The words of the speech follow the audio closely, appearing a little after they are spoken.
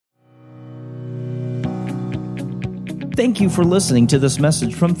Thank you for listening to this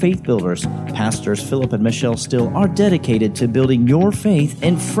message from Faith Builders. Pastors Philip and Michelle Steele are dedicated to building your faith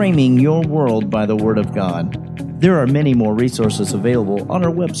and framing your world by the Word of God. There are many more resources available on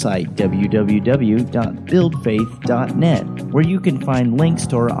our website, www.buildfaith.net, where you can find links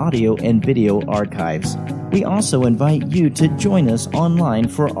to our audio and video archives. We also invite you to join us online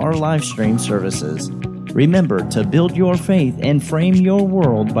for our live stream services. Remember to build your faith and frame your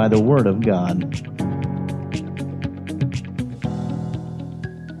world by the Word of God.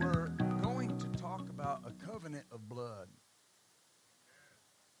 We're going to talk about a covenant of blood.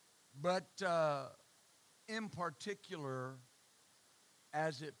 But in particular,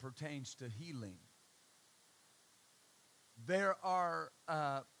 as it pertains to healing.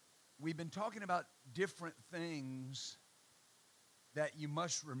 We've been talking about different things that you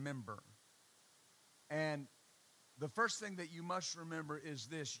must remember. And the first thing that you must remember is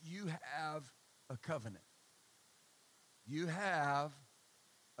this: you have a covenant. You have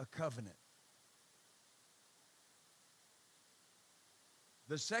a covenant.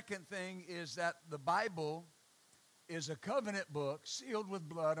 The second thing is that the Bible is a covenant book sealed with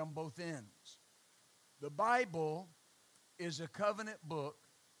blood on both ends. The Bible is a covenant book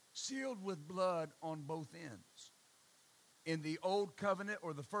sealed with blood on both ends. In the old covenant,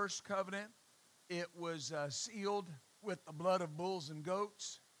 or the first covenant, it was sealed with the blood of bulls and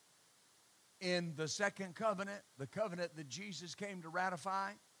goats. In the second covenant, the covenant that Jesus came to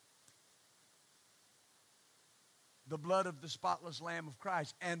ratify, the blood of the spotless Lamb of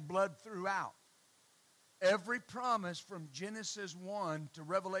Christ, and blood throughout. Every promise from Genesis 1 to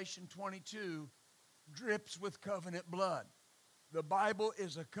Revelation 22 drips with covenant blood. The Bible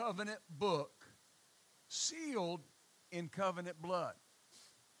is a covenant book sealed in covenant blood.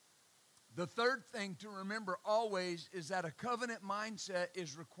 The third thing to remember always is that a covenant mindset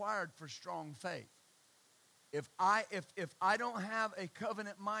is required for strong faith. If I don't have a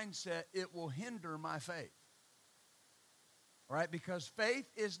covenant mindset, it will hinder my faith. All right? Because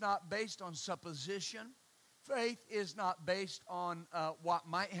faith is not based on supposition. Faith is not based on what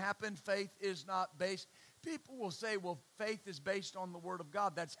might happen. Faith is not based. People will say, well, faith is based on the Word of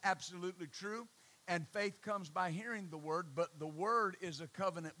God. That's absolutely true. And faith comes by hearing the Word, but the Word is a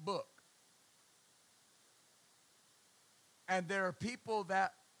covenant book. And there are people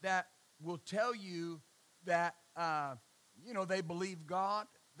that will tell you that, they believe God.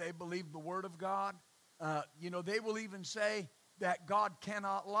 They believe the Word of God. They will even say that God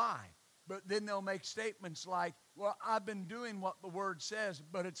cannot lie. But then they'll make statements like, well, I've been doing what the Word says,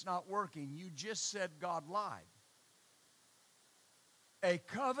 but it's not working. You just said God lied. A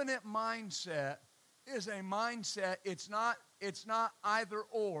covenant mindset is a mindset. It's not either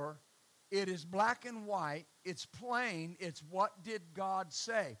or. It is black and white. It's plain. It's what did God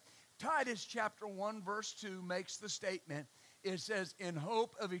say. Titus chapter 1 verse 2 makes the statement. It says, in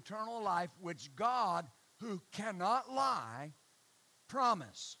hope of eternal life, which God, who cannot lie,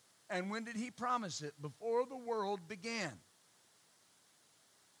 promised. And when did he promise it? Before the world began.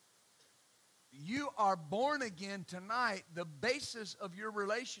 You are born again tonight. The basis of your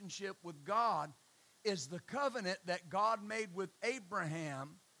relationship with God is the covenant that God made with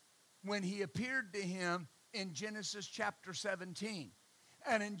Abraham when he appeared to him in Genesis chapter 17.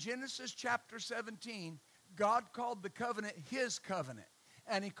 And in Genesis chapter 17, God called the covenant his covenant.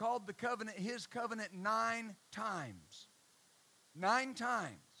 And he called the covenant his covenant 9 times. 9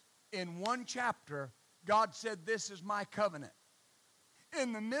 times. In one chapter, God said, this is my covenant.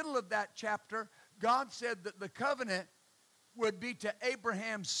 In the middle of that chapter, God said that the covenant would be to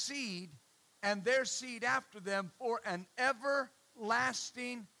Abraham's seed and their seed after them for an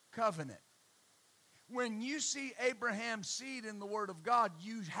everlasting covenant. When you see Abraham's seed in the Word of God,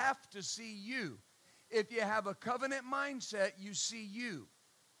 you have to see you. If you have a covenant mindset, you see you.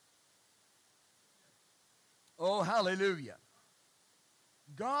 Oh, hallelujah.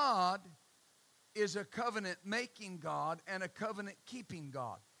 God is a covenant-making God and a covenant-keeping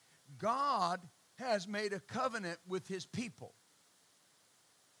God. God has made a covenant with his people.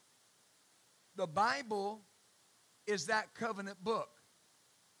 The Bible is that covenant book.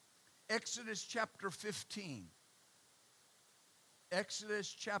 Exodus chapter 15. Exodus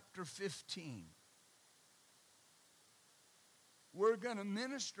chapter 15. We're going to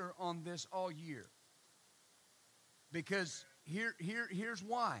minister on this all year. Because here's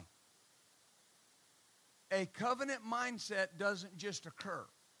why. A covenant mindset doesn't just occur.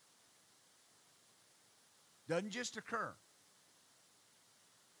 Doesn't just occur.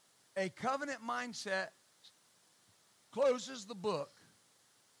 A covenant mindset closes the book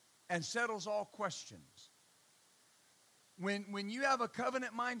and settles all questions. When you have a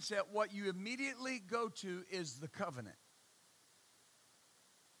covenant mindset, what you immediately go to is the covenant.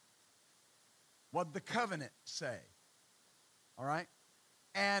 What the covenant say. All right?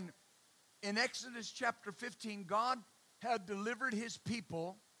 And in Exodus chapter 15, God had delivered his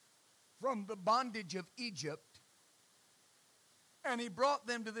people from the bondage of Egypt, and he brought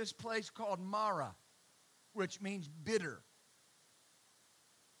them to this place called Marah, which means bitter.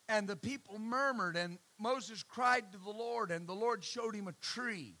 And the people murmured, and Moses cried to the Lord, and the Lord showed him a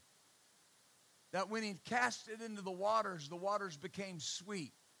tree that when he cast it into the waters became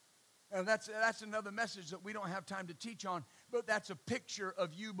sweet. And that's another message that we don't have time to teach on, but that's a picture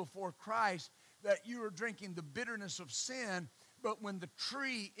of you before Christ, that you were drinking the bitterness of sin, but when the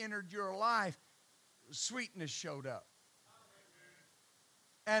tree entered your life, sweetness showed up.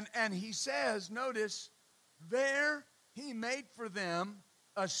 And he says, notice, there he made for them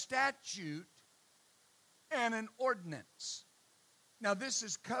a statute and an ordinance. Now this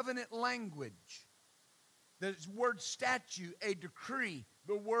is covenant language. The word statute, a decree.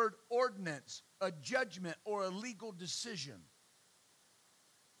 The word ordinance, a judgment or a legal decision.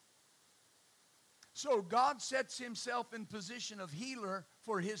 So God sets himself in position of healer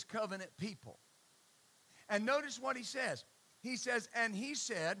for his covenant people. And notice what he says. He says, and he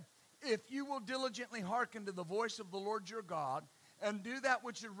said, if you will diligently hearken to the voice of the Lord your God, and do that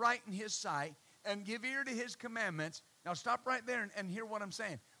which is right in his sight, and give ear to his commandments. Now stop right there and hear what I'm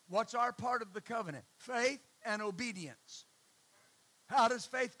saying. What's our part of the covenant? Faith and obedience. How does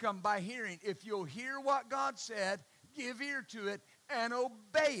faith come? By hearing. If you'll hear what God said, give ear to it, and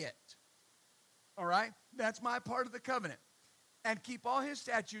obey it. All right? That's my part of the covenant. And keep all his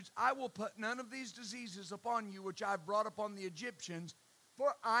statutes. I will put none of these diseases upon you, which I've brought upon the Egyptians,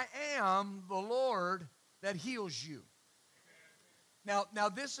 for I am the Lord that heals you. Now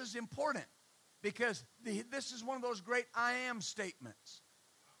this is important, because this is one of those great I am statements.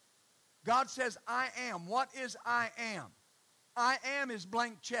 God says, I am. What is I am? I am is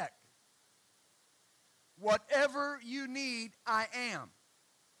blank check. Whatever you need, I am.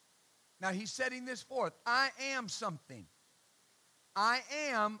 Now he's setting this forth. I am something. I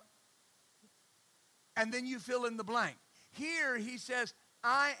am, and then you fill in the blank. Here he says,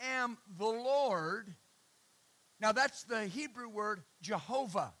 I am the Lord. Now that's the Hebrew word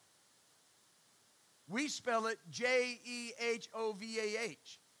Jehovah. We spell it Jehovah.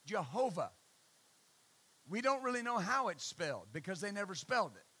 Jehovah. We don't really know how it's spelled because they never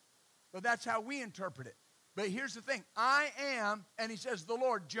spelled it. But that's how we interpret it. But here's the thing. I am, and he says the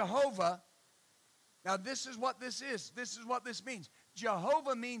Lord, Jehovah. Now this is what this is. This is what this means.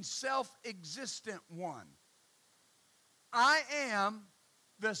 Jehovah means self-existent one. I am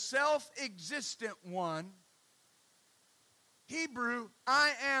the self-existent one. Hebrew,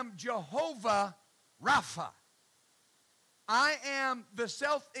 I am Jehovah Rapha. I am the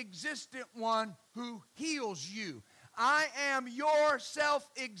self-existent one who heals you. I am your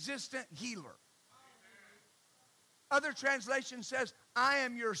self-existent healer. Other translation says, I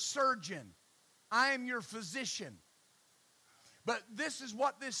am your surgeon. I am your physician. But this is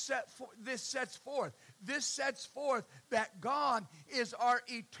what this sets forth. This sets forth that God is our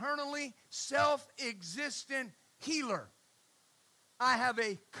eternally self-existent healer. I have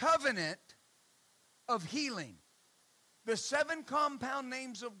a covenant of healing. The 7 compound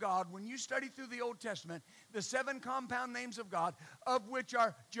names of God, when you study through the Old Testament, the 7 compound names of God, of which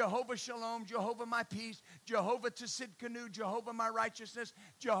are Jehovah Shalom, Jehovah my peace, Jehovah Tsidkenu, Jehovah my righteousness,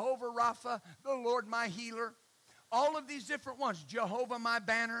 Jehovah Rapha, the Lord my healer. All of these different ones, Jehovah my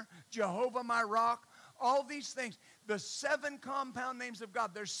banner, Jehovah my rock, all these things. The 7 compound names of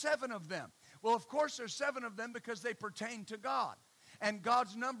God, there's 7 of them. Well, of course there's 7 of them because they pertain to God. And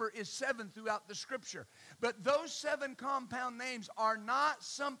God's number is 7 throughout the Scripture. But those 7 compound names are not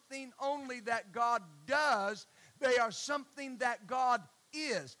something only that God does. They are something that God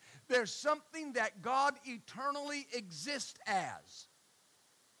is. They're something that God eternally exists as.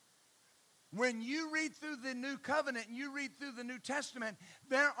 When you read through the New Covenant and you read through the New Testament,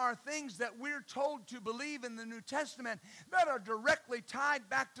 there are things that we're told to believe in the New Testament that are directly tied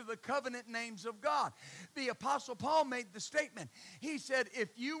back to the covenant names of God. The Apostle Paul made the statement. He said,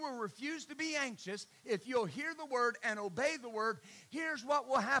 if you will refuse to be anxious, if you'll hear the word and obey the word, here's what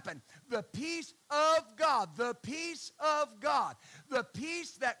will happen. The peace of God, the peace of God, the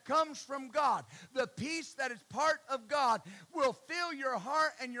peace that comes from God, the peace that is part of God will fill your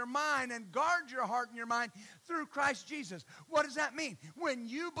heart and your mind and guard your heart and your mind through Christ Jesus. What does that mean? When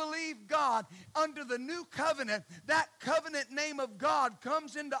you believe God under the new covenant, that covenant name of God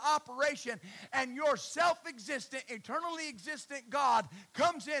comes into operation, and your self-existent, eternally existent God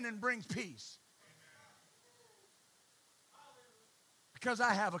comes in and brings peace. Because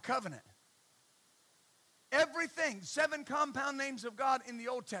I have a covenant. Everything, 7 compound names of God in the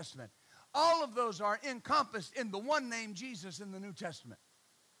Old Testament, all of those are encompassed in the one name Jesus in the New Testament.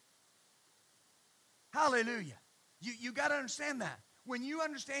 Hallelujah. You got to understand that. When you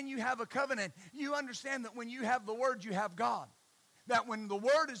understand you have a covenant, you understand that when you have the Word, you have God. That when the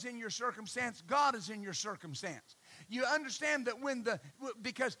Word is in your circumstance, God is in your circumstance. You understand that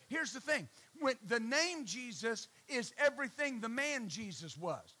because here's the thing, when the name Jesus is everything the man Jesus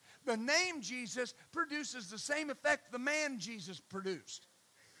was. The name Jesus produces the same effect the man Jesus produced.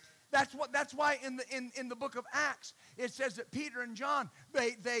 That's why in the book of Acts it says that Peter and John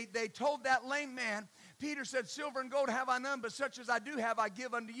they told that lame man. Peter said, "Silver and gold have I none, but such as I do have I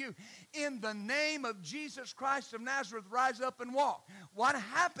give unto you. In the name of Jesus Christ of Nazareth, rise up and walk." What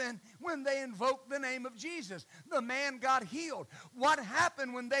happened when they invoked the name of Jesus? The man got healed. What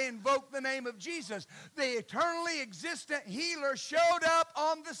happened when they invoked the name of Jesus? The eternally existent healer showed up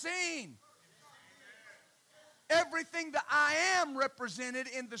on the scene. Everything that I am represented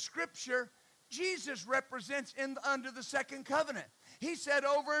in the Scripture, Jesus represents under the second covenant. He said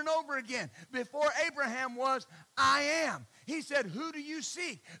over and over again, before Abraham was, I am. He said, who do you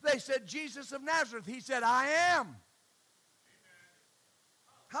seek? They said, Jesus of Nazareth. He said, I am.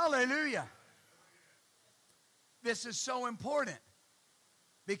 Amen. Hallelujah. This is so important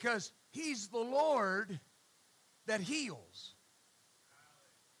because He's the Lord that heals.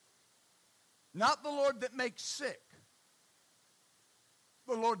 Not the Lord that makes sick.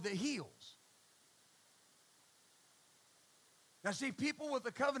 The Lord that heals. Now see, people with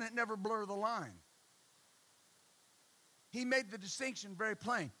the covenant never blur the line. He made the distinction very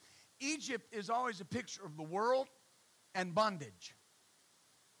plain. Egypt is always a picture of the world and bondage.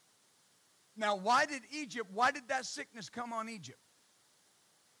 Now why did that sickness come on Egypt?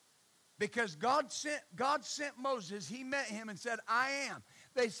 Because God sent Moses. He met him and said, I am.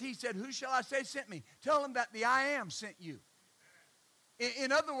 He said, who shall I say sent me? Tell them that the I am sent you.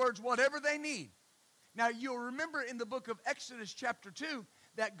 In other words, whatever they need. Now, you'll remember in the book of Exodus chapter 2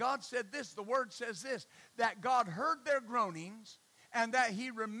 that God said this, the Word says this, that God heard their groanings and that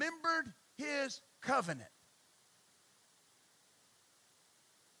He remembered His covenant.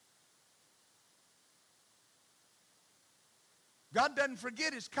 God doesn't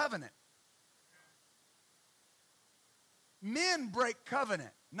forget His covenant. Men break covenant,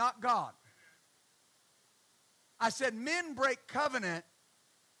 not God. I said men break covenant,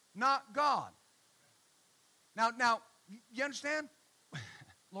 not God. Now, you understand?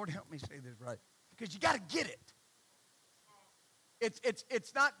 Lord, help me say this right. Because you got to get it.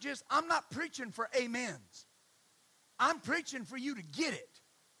 It's not just, I'm not preaching for amens. I'm preaching for you to get it.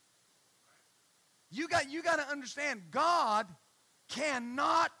 You got to understand, God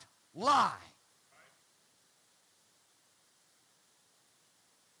cannot lie.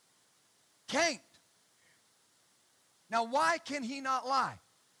 Can't. Now, why can He not lie?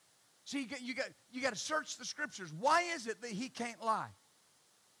 See, you got to search the Scriptures. Why is it that He can't lie?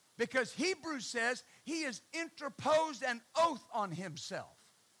 Because Hebrews says He has interposed an oath on Himself.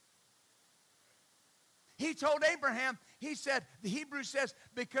 He told Abraham, He said, the Hebrews says,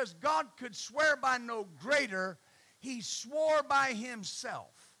 because God could swear by no greater, He swore by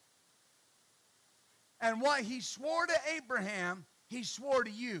Himself. And what He swore to Abraham, He swore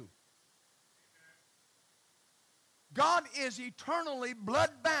to you. God is eternally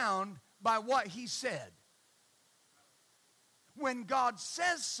blood-bound by what He said. When God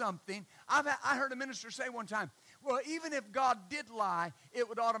says something, I heard a minister say one time, well, even if God did lie, it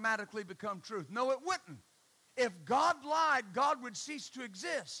would automatically become truth. No, it wouldn't. If God lied, God would cease to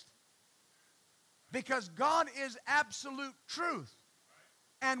exist. Because God is absolute truth.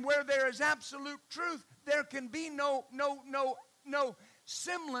 And where there is absolute truth, there can be no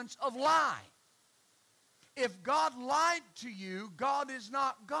semblance of lie. If God lied to you, God is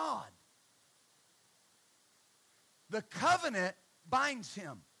not God. The covenant binds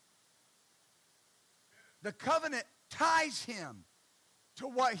Him. The covenant ties Him to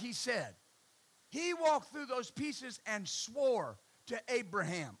what He said. He walked through those pieces and swore to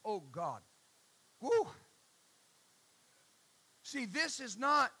Abraham. Oh, God. Woo. See, this is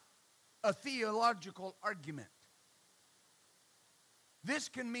not a theological argument. This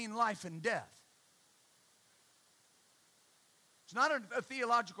can mean life and death. It's not a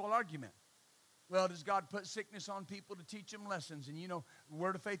theological argument. Well, does God put sickness on people to teach them lessons? And you know,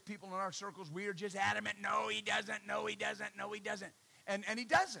 Word of Faith people in our circles, we are just adamant, no, He doesn't, no, He doesn't, no, He doesn't. And He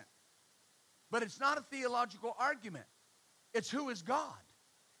doesn't. But it's not a theological argument. It's who is God.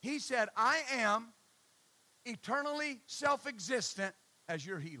 He said, I am eternally self-existent as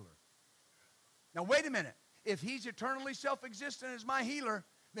your healer. Now, wait a minute. if he's eternally self-existent as my healer,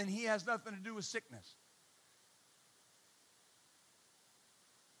 then he has nothing to do with sickness.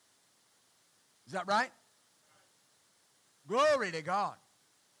 Is that right? Glory to God.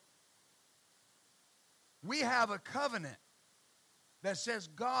 We have a covenant that says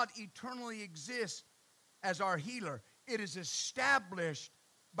God eternally exists as our healer. It is established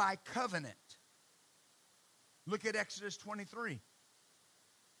by covenant. Look at Exodus 23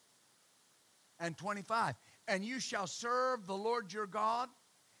 and 25. And you shall serve the Lord your God,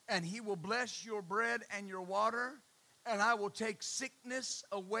 and he will bless your bread and your water, and I will take sickness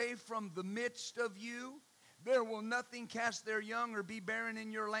away from the midst of you. There will nothing cast their young or be barren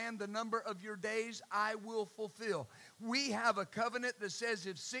in your land. The number of your days I will fulfill. We have a covenant that says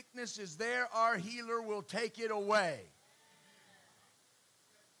if sickness is there, our healer will take it away.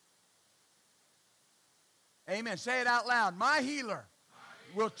 Amen. Say it out loud. My healer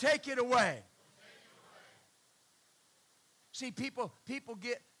will take it away. See, people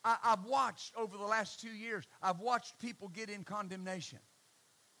get, I've watched over the last 2 years, I've watched people get in condemnation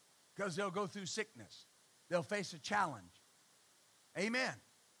because they'll go through sickness. They'll face a challenge. Amen.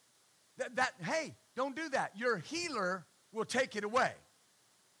 Hey, don't do that. Your healer will take it away.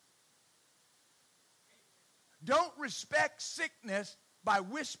 Don't respect sickness by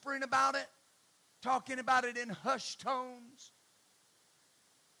whispering about it, talking about it in hushed tones.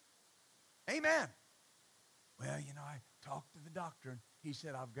 Amen. Well, I talked to the doctor and he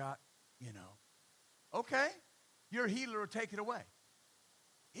said I've got, Okay, your healer will take it away.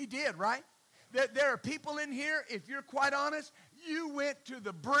 He did, right? There are people in here, if you're quite honest, you went to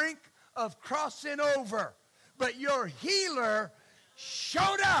the brink of crossing over. But your healer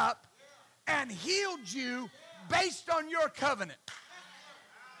showed up and healed you based on your covenant.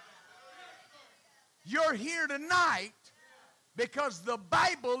 You're here tonight because the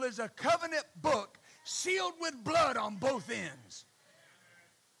Bible is a covenant book sealed with blood on both ends.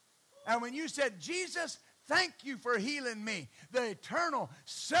 And when you said, Jesus, thank you for healing me, the eternal,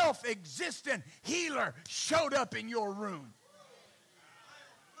 self-existent healer showed up in your room.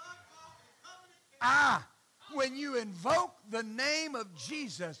 When you invoke the name of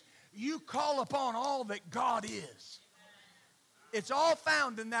Jesus, you call upon all that God is. It's all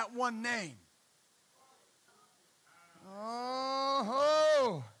found in that one name.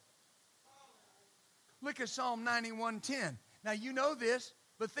 Oh, look at Psalm 91:10. Now you know this,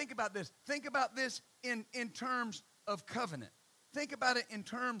 but think about this. Think about this in terms of covenant. Think about it in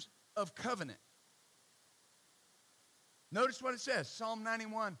terms of covenant. Notice what it says, Psalm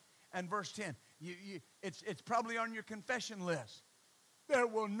 91 and verse 10. It's probably on your confession list. There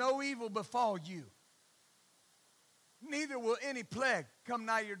will no evil befall you. Neither will any plague come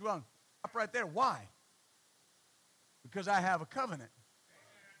nigh your dwelling. Up right there. Why? Because I have a covenant.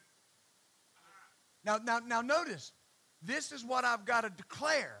 Now notice, this is what I've got to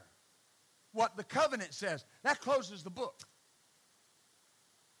declare. What the covenant says. That closes the book.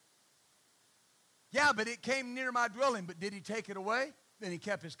 Yeah, but it came near my dwelling, but did he take it away? Then he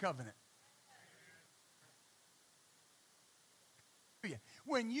kept his covenant.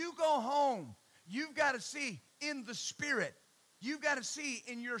 When you go home, you've got to see in the spirit. You've got to see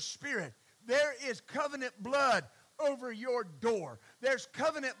in your spirit. There is covenant blood over your door. There's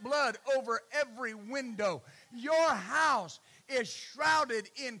covenant blood over every window. Your house is shrouded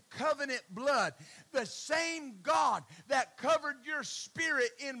in covenant blood. The same God that covered your spirit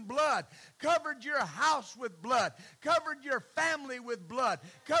in blood, covered your house with blood, covered your family with blood,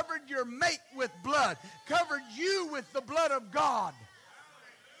 covered your mate with blood, covered you with the blood of God.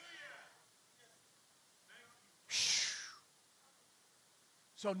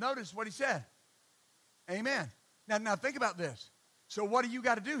 So notice what he said. Amen. Now think about this. So what do you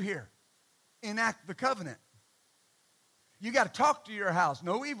got to do here? Enact the covenant. You got to talk to your house.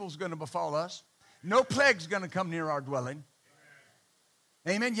 No evil's going to befall us. No plague's going to come near our dwelling.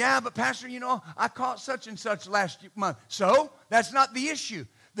 Amen. Yeah, but Pastor, I caught such and such last month. So that's not the issue.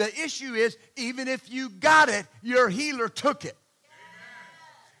 The issue is even if you got it, your healer took it.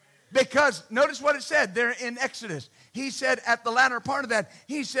 Because notice what it said there in Exodus. He said at the latter part of that,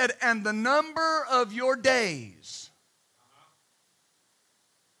 he said, and the number of your days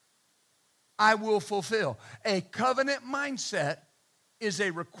I will fulfill. A covenant mindset is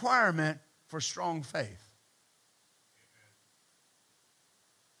a requirement for strong faith.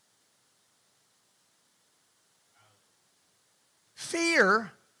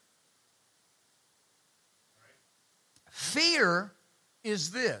 Fear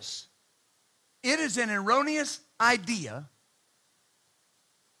is this. It is an erroneous idea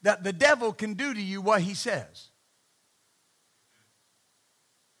that the devil can do to you what he says.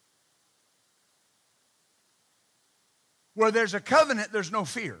 Where there's a covenant, there's no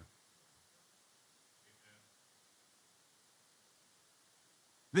fear.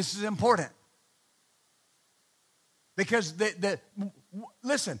 This is important. Because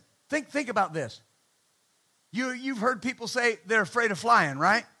listen, think about this. You've heard people say they're afraid of flying,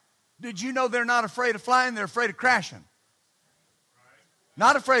 right? Did you know they're not afraid of flying? They're afraid of crashing.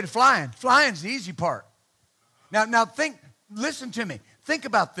 Not afraid of flying. Flying's the easy part. Now listen to me. Think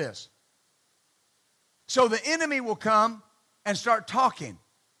about this. So the enemy will come and start talking.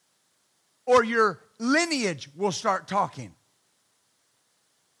 Or your lineage will start talking.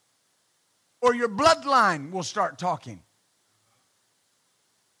 Or your bloodline will start talking.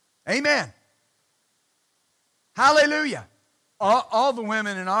 Amen. Hallelujah. All the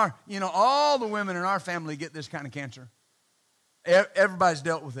women in our family get this kind of cancer. Everybody's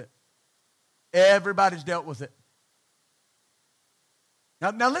dealt with it. Everybody's dealt with it.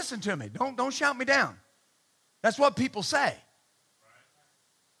 Now listen to me. Don't shout me down. That's what people say.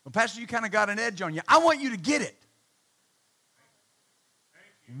 Well, Pastor, you kind of got an edge on you. I want you to get it.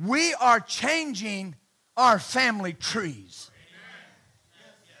 We are changing our family trees.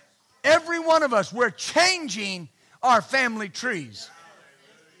 Every one of us, we're changing our family trees.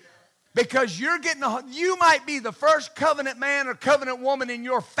 Because you might be the first covenant man or covenant woman in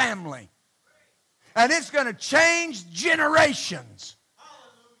your family. And it's going to change generations.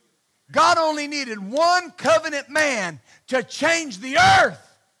 God only needed one covenant man to change the earth.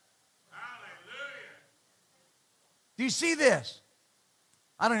 Do you see this?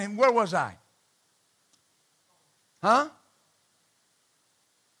 Where was I? Huh?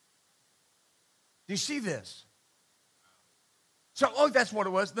 Do you see this? So, that's what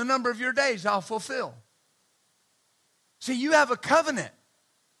it was. The number of your days I'll fulfill. See, you have a covenant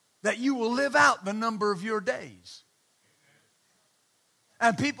that you will live out the number of your days.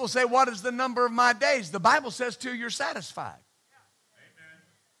 And people say, what is the number of my days? The Bible says till you're satisfied.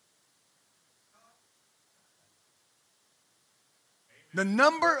 The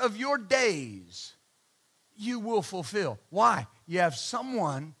number of your days you will fulfill. Why? You have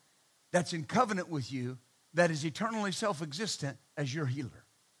someone that's in covenant with you that is eternally self-existent as your healer.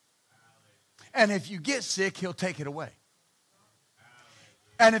 And if you get sick, he'll take it away.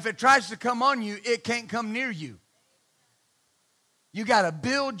 And if it tries to come on you, it can't come near you. You got to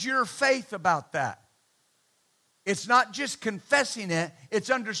build your faith about that. It's not just confessing it, it's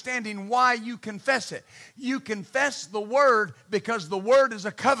understanding why you confess it. You confess the word because the word is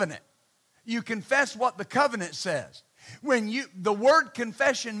a covenant. You confess what the covenant says. The word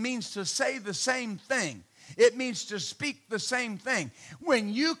confession means to say the same thing. It means to speak the same thing.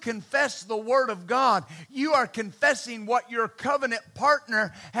 When you confess the word of God, you are confessing what your covenant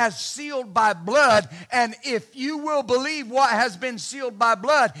partner has sealed by blood. And if you will believe what has been sealed by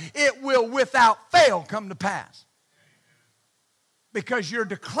blood, it will without fail come to pass. Because you're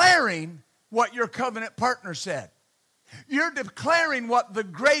declaring what your covenant partner said. You're declaring what the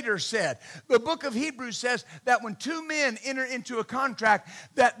greater said. The book of Hebrews says that when two men enter into a contract,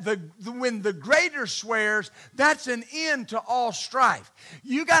 that when the greater swears, that's an end to all strife.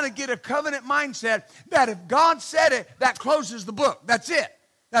 You got to get a covenant mindset that if God said it, that closes the book. That's it.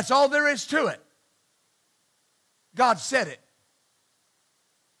 That's all there is to it. God said it.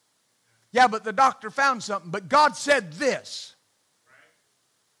 Yeah, but the doctor found something. But God said this.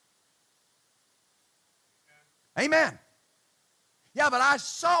 Amen. Yeah, but I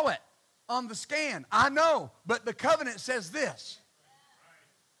saw it on the scan. I know, but the covenant says this.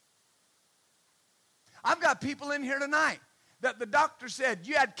 I've got people in here tonight that the doctor said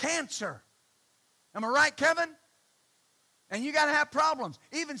you had cancer. Am I right, Kevin? And you got to have problems.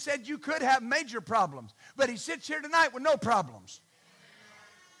 Even said you could have major problems. But he sits here tonight with no problems.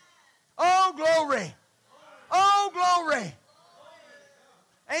 Oh, glory. Oh, glory.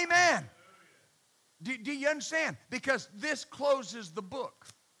 Amen. Do you understand? Because this closes the book.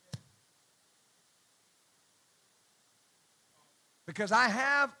 Because I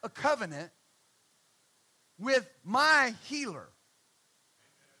have a covenant with my healer.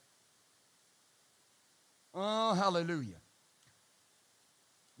 Oh, hallelujah.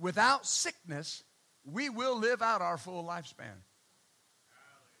 Without sickness, we will live out our full lifespan.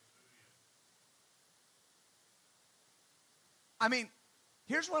 I mean,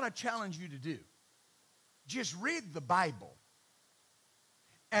 here's what I challenge you to do. Just read the Bible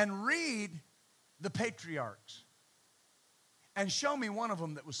and read the patriarchs and show me one of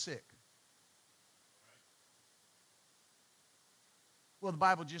them that was sick. Well, the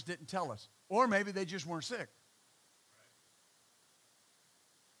Bible just didn't tell us. Or maybe they just weren't sick.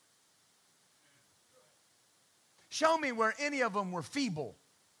 Show me where any of them were feeble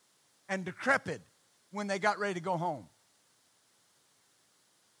and decrepit when they got ready to go home.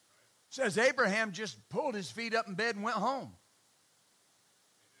 says Abraham just pulled his feet up in bed and went home.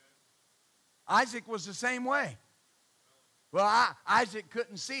 Isaac was the same way. Well, Isaac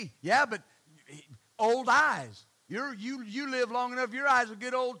couldn't see. Yeah, but old eyes. You live long enough, your eyes will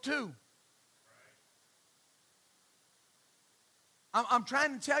get old too. I'm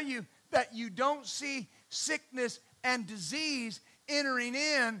trying to tell you that you don't see sickness and disease entering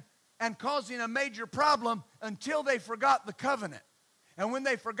in and causing a major problem until they forgot the covenant. And when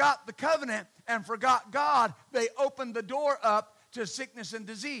they forgot the covenant and forgot God, they opened the door up to sickness and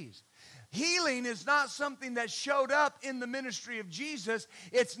disease. Healing is not something that showed up in the ministry of Jesus.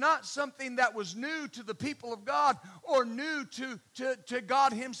 It's not something that was new to the people of God or new to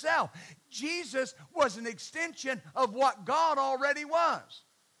God himself. Jesus was an extension of what God already was.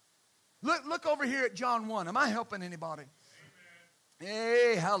 Look over here at John 1. Am I helping anybody? Amen.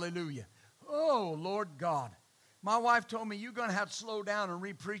 Hey, hallelujah. Oh, Lord God. My wife told me you're going to have to slow down and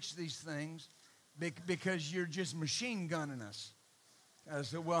re-preach these things because you're just machine gunning us. I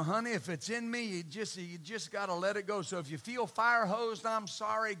said, well, honey, if it's in me, you just got to let it go. So if you feel fire hosed, I'm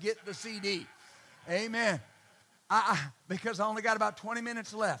sorry, get the CD. Amen. Because I only got about 20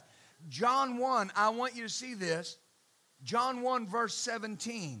 minutes left. John 1, I want you to see this. John 1, verse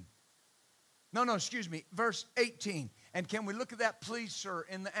 17. Verse 18. And can we look at that, please, sir,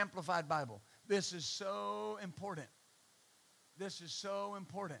 in the Amplified Bible? This is so important. This is so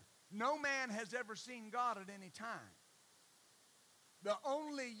important. No man has ever seen God at any time. The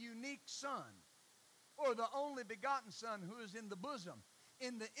only unique Son, or the only begotten Son who is in the bosom,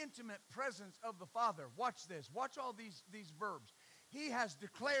 in the intimate presence of the Father. Watch this. Watch all these verbs. He has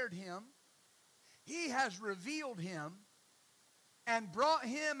declared him. He has revealed him and brought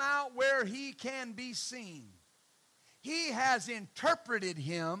him out where he can be seen. He has interpreted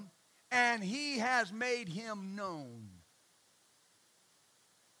him and he has made him known.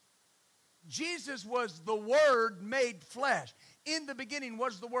 Jesus was the Word made flesh. In the beginning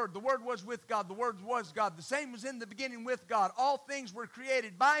was the Word. The Word was with God. The Word was God. The same was in the beginning with God. All things were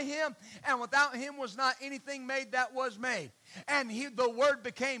created by him, and without him was not anything made that was made. And the Word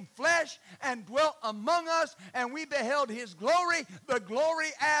became flesh and dwelt among us, and we beheld his glory, the glory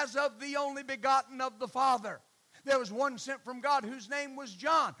as of the only begotten of the Father. There was one sent from God whose name was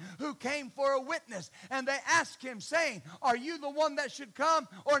John, who came for a witness. And they asked him, saying, are you the one that should come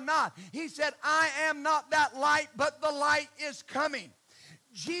or not? He said, I am not that light, but the light is coming.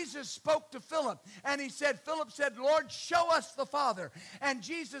 Jesus spoke to Philip, and Philip said, Lord, show us the Father. And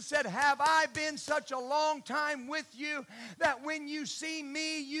Jesus said, have I been such a long time with you that when you see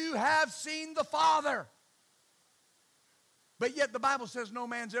me, you have seen the Father? But yet the Bible says no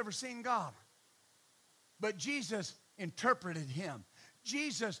man's ever seen God. But Jesus interpreted him.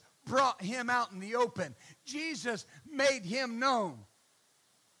 Jesus brought him out in the open. Jesus made him known.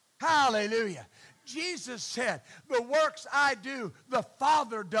 Hallelujah. Jesus said, the works I do, the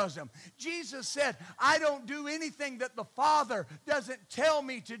Father does them. Jesus said, I don't do anything that the Father doesn't tell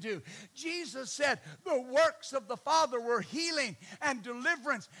me to do. Jesus said, the works of the Father were healing and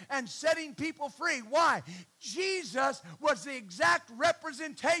deliverance and setting people free. Why? Jesus was the exact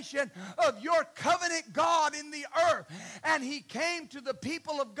representation of your covenant God in the earth. And he came to the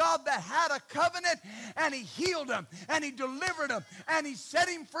people of God that had a covenant, and he healed them, and he delivered them, and he set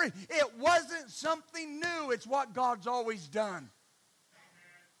him free. It wasn't something new. It's what God's always done.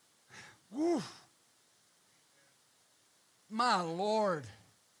 Woo. My Lord.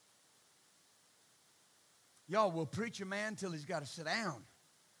 Y'all will preach a man till he's got to sit down.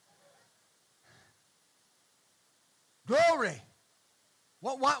 Glory.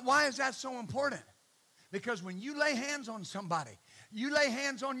 Why is that so important? Because when you lay hands on somebody, you lay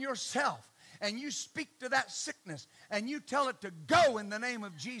hands on yourself, and you speak to that sickness, and you tell it to go in the name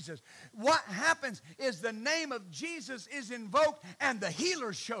of Jesus. What happens is the name of Jesus is invoked, and the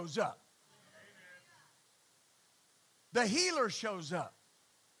healer shows up. The healer shows up.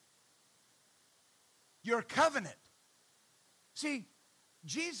 Your covenant. See,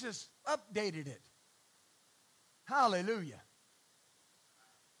 Jesus updated it. Hallelujah.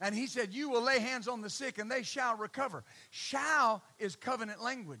 And he said, you will lay hands on the sick and they shall recover. Shall is covenant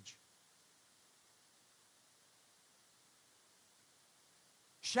language.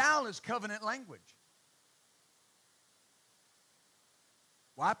 Shall is covenant language.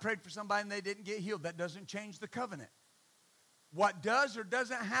 Well, I prayed for somebody and they didn't get healed. That doesn't change the covenant. What does or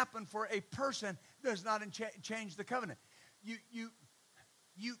doesn't happen for a person does not change the covenant. You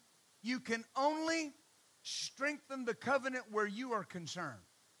can only strengthen the covenant where you are concerned.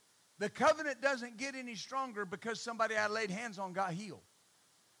 The covenant doesn't get any stronger because somebody I laid hands on got healed.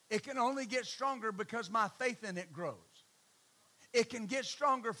 It can only get stronger because my faith in it grows. it can get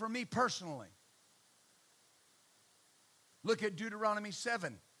stronger for me personally. Look at Deuteronomy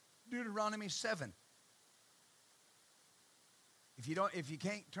 7. Deuteronomy 7. If you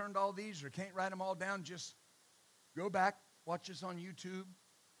can't turn to all these or can't write them all down, just go back, watch this on YouTube,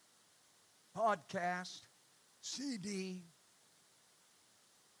 podcast, CD,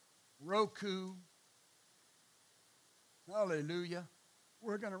 Roku. Hallelujah.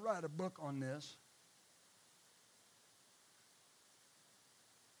 We're going to write a book on this.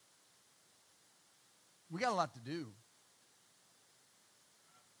 We got a lot to do.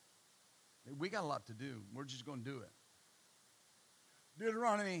 We got a lot to do. We're just going to do it.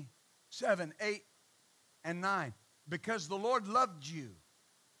 Deuteronomy 7, 8, and 9. Because the Lord loved you.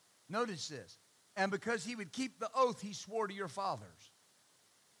 Notice this. And because he would keep the oath he swore to your fathers.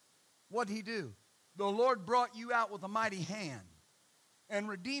 What did he do? The Lord brought you out with a mighty hand and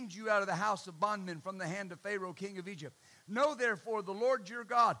redeemed you out of the house of bondmen from the hand of Pharaoh, king of Egypt. Know therefore the Lord your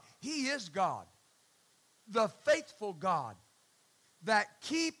God, he is God, the faithful God that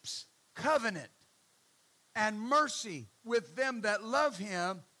keeps covenant and mercy with them that love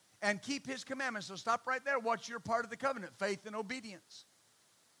him and keep his commandments. So stop right there. What's your part of the covenant? Faith and obedience.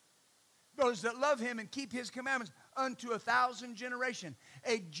 Those that love him and keep his commandments unto 1,000 generations.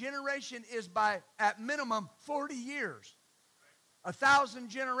 A generation is by, at minimum, 40 years. 1,000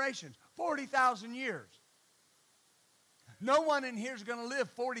 generations, 40,000 years. No one in here is going to live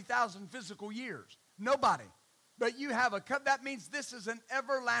 40,000 physical years. Nobody. But you have a covenant. That means this is an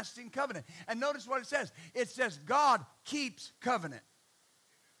everlasting covenant. And notice what it says. It says God keeps covenant.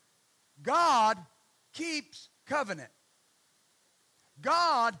 God keeps covenant.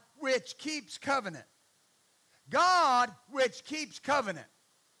 God which keeps covenant. God which keeps covenant.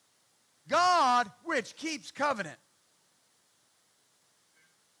 God which keeps covenant.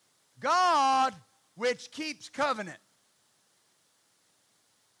 God which keeps covenant.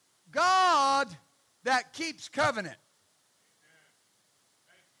 God that keeps covenant.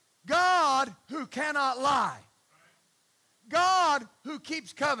 God who cannot lie. God who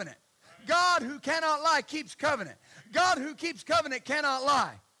keeps covenant. God who cannot lie keeps covenant. God who keeps covenant cannot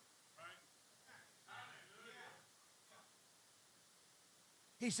lie.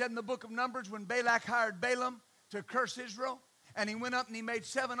 He said in the book of Numbers when Balak hired Balaam to curse Israel, and he went up and he made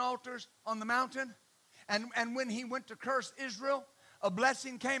 7 altars on the mountain, and when he went to curse Israel, a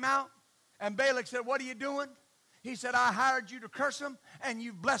blessing came out, and Balak said, what are you doing? He said, I hired you to curse them, and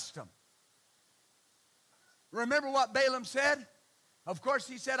you've blessed them. Remember what Balaam said? Of course,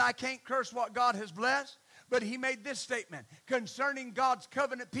 he said, I can't curse what God has blessed, but he made this statement concerning God's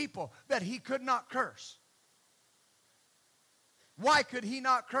covenant people that he could not curse. Why could he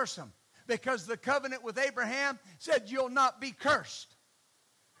not curse them? Because the covenant with Abraham said you'll not be cursed.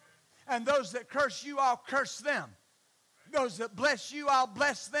 And those that curse you, I'll curse them. Those that bless you, I'll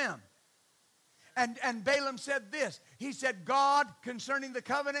bless them. And Balaam said this. He said, God, concerning the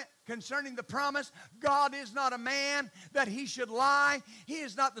covenant, concerning the promise, God is not a man that he should lie. He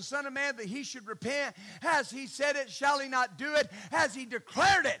is not the son of man that he should repent. Has he said it, shall he not do it? Has he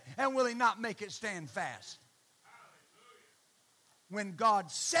declared it, and will he not make it stand fast? When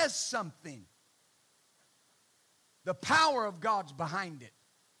God says something, the power of God's behind it.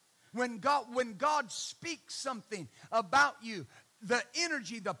 When God speaks something about you, the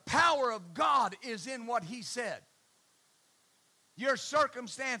energy, the power of God is in what he said. Your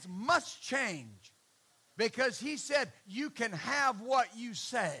circumstance must change because he said you can have what you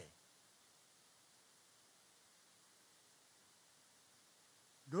say.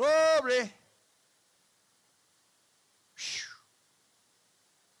 Glory.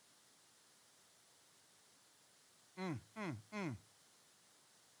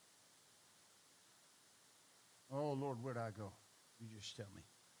 Oh, Lord, where'd I go? You just tell me.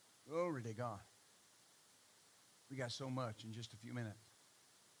 Glory to God. We got so much in just a few minutes.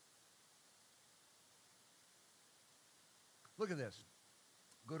 Look at this.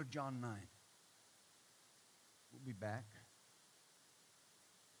 Go to John 9. We'll be back.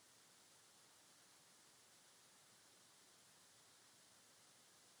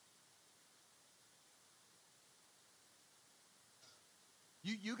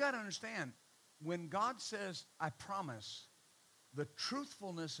 You got to understand, when God says, I promise, the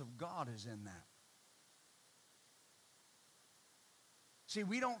truthfulness of God is in that. See,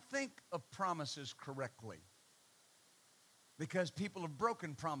 we don't think of promises correctly because people have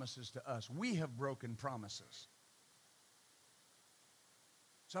broken promises to us. We have broken promises.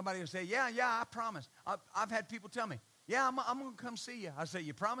 Somebody will say, yeah, I promise. I've had people tell me, yeah, I'm going to come see you. I say,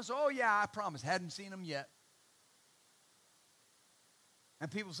 you promise? Oh, yeah, I promise. Hadn't seen them yet. And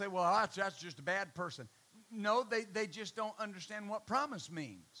people say, well, that's just a bad person. No, they just don't understand what promise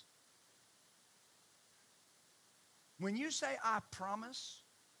means. When you say, I promise,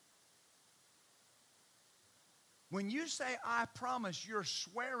 you're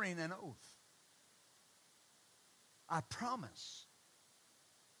swearing an oath. I promise.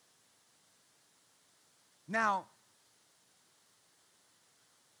 Now,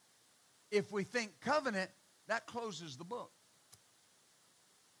 if we think covenant, that closes the book.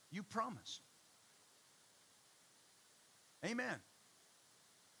 You promise. Amen.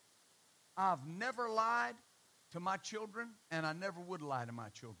 I've never lied to my children, and I never would lie to my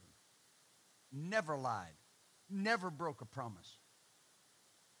children. Never lied. Never broke a promise.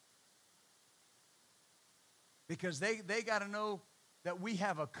 Because they got to know that we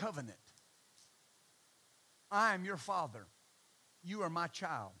have a covenant. I am your father. You are my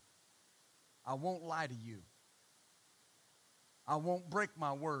child. I won't lie to you. I won't break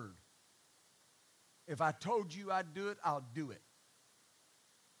my word. If I told you I'd do it, I'll do it.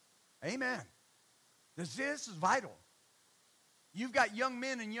 Amen. This is vital. You've got young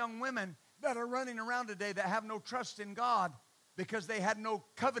men and young women that are running around today that have no trust in God because they had no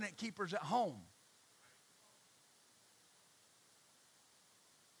covenant keepers at home.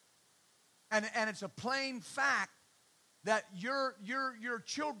 And it's a plain fact that your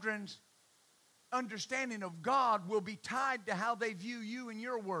children's understanding of God will be tied to how they view you and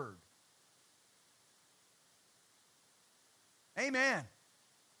your word. Amen.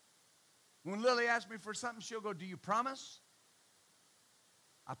 When Lily asks me for something, she'll go, do you promise?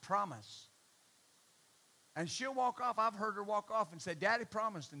 I promise. And she'll walk off. I've heard her walk off and say, Daddy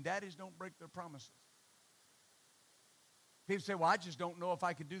promised, and daddies don't break their promises. People say, well, I just don't know if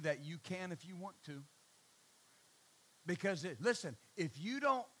I could do that. You can if you want to. Because, listen, if you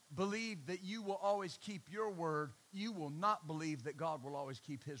don't believe that you will always keep your word, you will not believe that God will always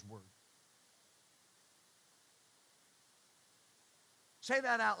keep his word. Say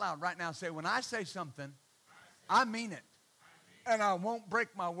that out loud right now. Say, when I say something, I mean it. And I won't break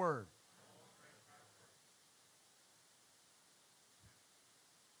my word.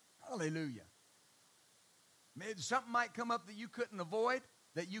 Hallelujah. Maybe something might come up that you couldn't avoid,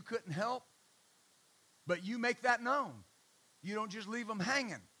 that you couldn't help, but you make that known. You don't just leave them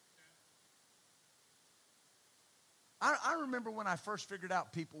hanging. I remember when I first figured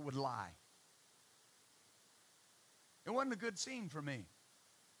out people would lie. It wasn't a good scene for me.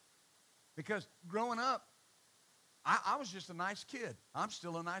 Because growing up, I was just a nice kid. I'm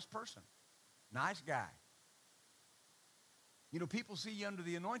still a nice person. Nice guy. You know, people see you under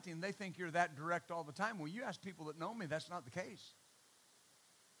the anointing, and they think you're that direct all the time. Well, you ask people that know me, that's not the case.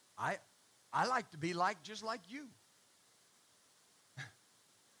 I like to be just like you.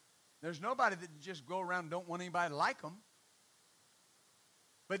 There's nobody that just go around and don't want anybody to like them.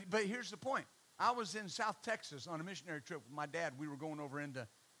 But here's the point. I was in South Texas on a missionary trip with my dad. We were going over into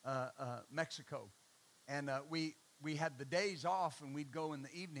Mexico. And we had the days off, and we'd go in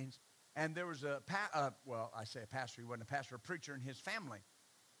the evenings. And there was a pastor. He wasn't a pastor, a preacher and his family.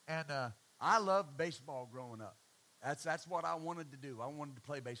 And I loved baseball growing up. That's what I wanted to do. I wanted to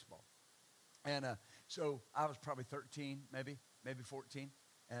play baseball. And so I was probably 13, maybe 14.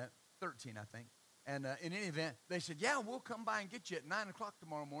 13, I think. And in any event, they said, yeah, we'll come by and get you at 9 o'clock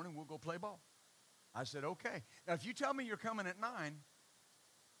tomorrow morning. We'll go play ball. I said, okay. Now, if you tell me you're coming at 9,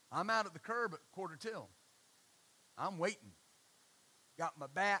 I'm out at the curb at 1:45. I'm waiting. Got my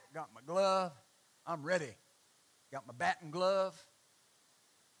bat, got my glove. I'm ready. Got my bat and glove.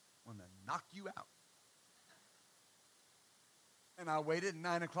 I'm going to knock you out. And I waited, and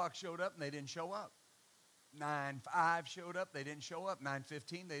 9 o'clock showed up, and they didn't show up. 9:05 showed up, they didn't show up.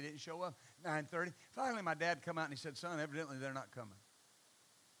 9:15, they didn't show up. 9:30. Finally, my dad come out, and he said, son, evidently they're not coming.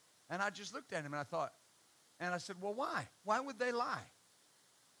 And I just looked at him, and I thought, and I said, well, why? Why would they lie?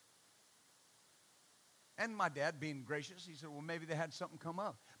 And my dad, being gracious, he said, well, maybe they had something come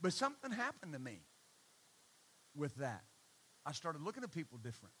up. But something happened to me with that. I started looking at people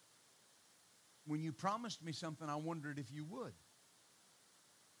different. When you promised me something, I wondered if you would.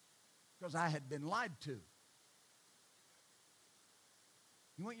 Because I had been lied to.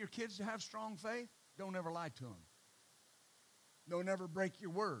 You want your kids to have strong faith? Don't ever lie to them. Don't ever break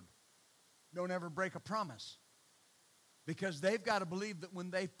your word. Don't ever break a promise. Because they've got to believe that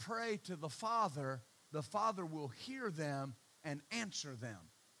when they pray to the Father will hear them and answer them.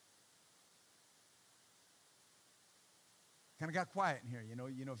 Kind of got quiet in here. You know,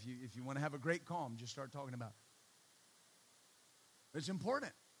 if you want to have a great calm, just start talking about it. It's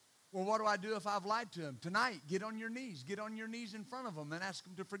important. Well, what do I do if I've lied to him? Tonight, get on your knees. Get on your knees in front of him and ask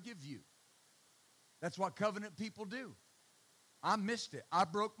him to forgive you. That's what covenant people do. I missed it. I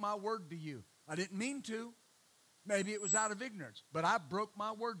broke my word to you. I didn't mean to. Maybe it was out of ignorance, but I broke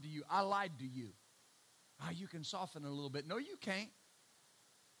my word to you. I lied to you. You can soften it a little bit. No, you can't.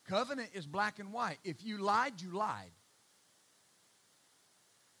 Covenant is black and white. If you lied, you lied.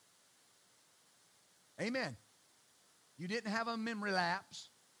 Amen. You didn't have a memory lapse.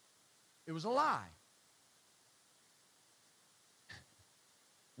 It was a lie.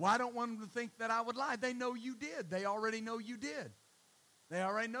 Well, I don't want them to think that I would lie. They know you did. They already know you did. They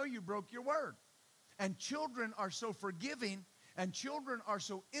already know you broke your word. And children are so forgiving, and children are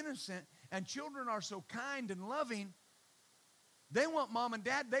so innocent, and children are so kind and loving. They want mom and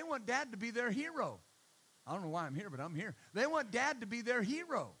dad, they want dad to be their hero. I don't know why I'm here, but I'm here. They want dad to be their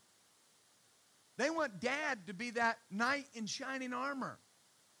hero. They want dad to be that knight in shining armor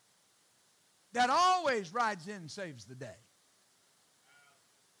that always rides in and saves the day.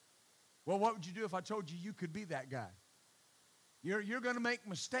 Well, what would you do if I told you you could be that guy? You're going to make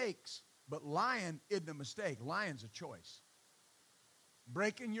mistakes, but lying isn't a mistake. Lying's a choice.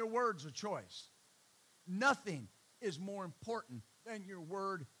 Breaking your word's a choice. Nothing is more important than your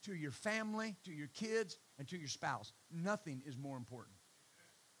word to your family, to your kids, and to your spouse. Nothing is more important.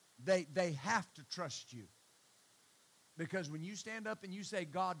 They have to trust you. Because when you stand up and you say,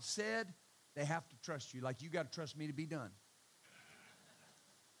 God said, they have to trust you. Like, you got to trust me to be done.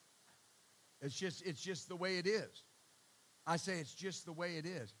 It's just the way it is. I say it's just the way it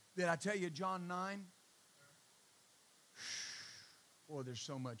is. Did I tell you John 9? Boy, there's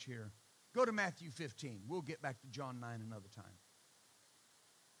so much here. Go to Matthew 15. We'll get back to John 9 another time.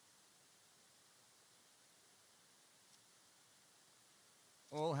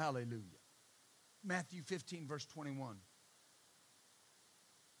 Oh, hallelujah. Matthew 15, verse 21.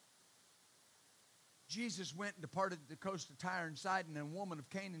 Jesus went and departed the coast of Tyre and Sidon, and a woman of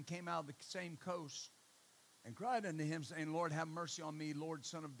Canaan came out of the same coast and cried unto him, saying, Lord, have mercy on me, Lord,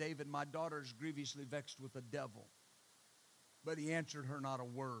 son of David. My daughter is grievously vexed with a devil. But he answered her not a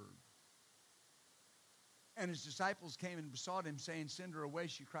word. And his disciples came and besought him, saying, send her away,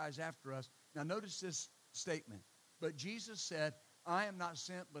 she cries after us. Now notice this statement. But Jesus said, I am not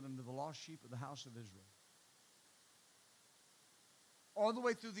sent but unto the lost sheep of the house of Israel. All the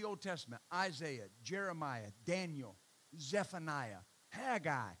way through the Old Testament, Isaiah, Jeremiah, Daniel, Zephaniah,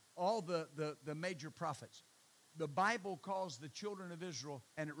 Haggai, all the major prophets. The Bible calls the children of Israel,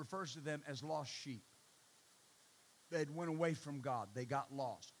 and it refers to them as lost sheep. They went away from God. They got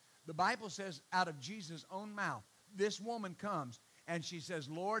lost. The Bible says out of Jesus' own mouth, this woman comes and she says,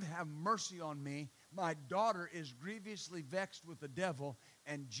 Lord, have mercy on me. My daughter is grievously vexed with the devil.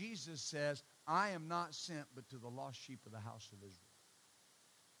 And Jesus says, I am not sent but to the lost sheep of the house of Israel.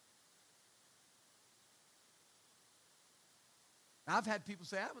 Now, I've had people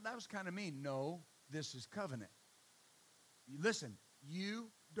say, that was kind of mean. No, this is covenant. Listen, you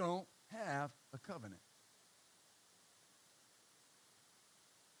don't have a covenant.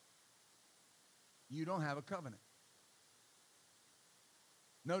 You don't have a covenant.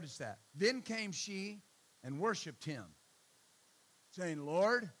 Notice that. Then came she and worshiped him, saying,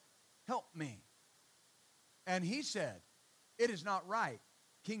 Lord, help me. And he said, it is not right.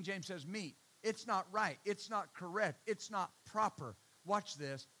 King James says meat. It's not right. It's not correct. It's not proper. Watch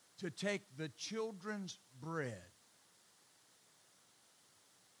this. To take the children's bread.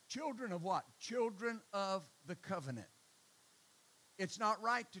 Children of what? Children of the covenant. It's not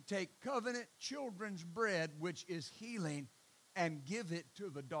right to take covenant children's bread, which is healing, and give it to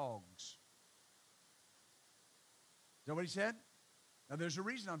the dogs. Is that what he said? Now, there's a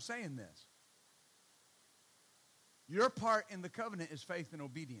reason I'm saying this. Your part in the covenant is faith and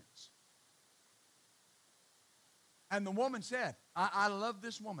obedience. And the woman said, I love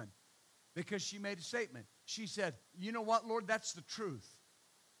this woman because she made a statement. She said, you know what, Lord, that's the truth.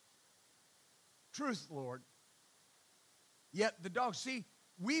 Truth, Lord. Yet the dog, see,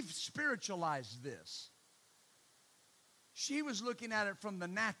 we've spiritualized this. She was looking at it from the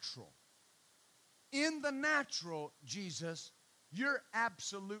natural. In the natural, Jesus, you're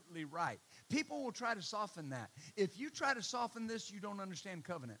absolutely right. People will try to soften that. If you try to soften this, you don't understand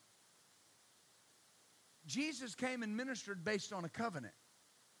covenant. Jesus came and ministered based on a covenant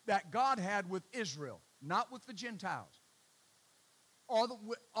that God had with Israel, not with the Gentiles. All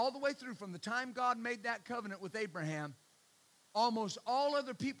the way through from the time God made that covenant with Abraham, almost all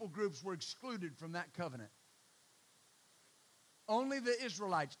other people groups were excluded from that covenant. Only the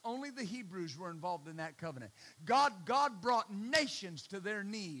Israelites, only the Hebrews were involved in that covenant. God brought nations to their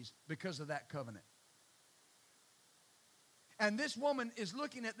knees because of that covenant. And this woman is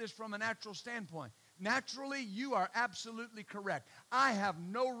looking at this from a natural standpoint. Naturally, you are absolutely correct. I have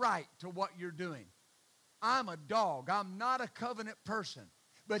no right to what you're doing. I'm a dog. I'm not a covenant person.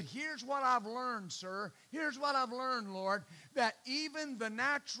 But here's what I've learned, sir. Here's what I've learned, Lord, that even the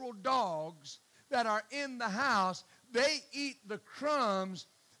natural dogs that are in the house, they eat the crumbs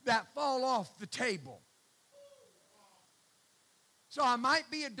that fall off the table. So I might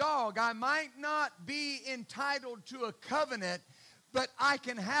be a dog. I might not be entitled to a covenant, but I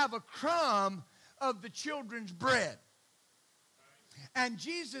can have a crumb of the children's bread. And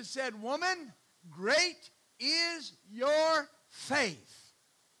Jesus said, woman, great is your faith.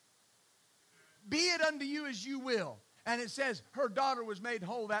 Be it unto you as you will. And it says her daughter was made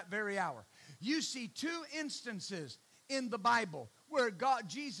whole that very hour. You see two instances in the Bible where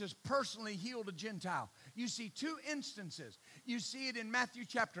Jesus personally healed a Gentile. You see two instances. You see it in Matthew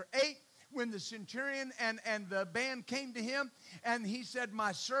chapter 8 when the centurion and the band came to him and he said,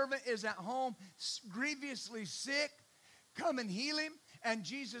 my servant is at home grievously sick. Come and heal him. And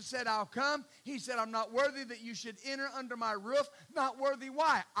Jesus said, I'll come. He said, I'm not worthy that you should enter under my roof. Not worthy.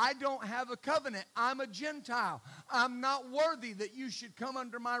 Why? I don't have a covenant. I'm a Gentile. I'm not worthy that you should come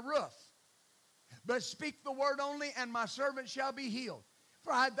under my roof. But speak the word only, and my servant shall be healed.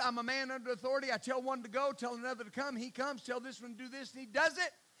 For I'm a man under authority. I tell one to go, tell another to come. He comes, tell this one to do this, and he does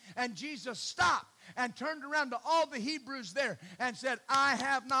it. And Jesus stopped and turned around to all the Hebrews there and said, I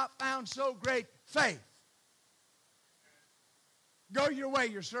have not found so great faith. Go your way,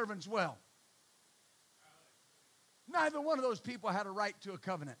 your servant's well. Neither one of those people had a right to a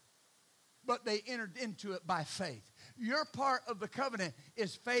covenant, but they entered into it by faith. Your part of the covenant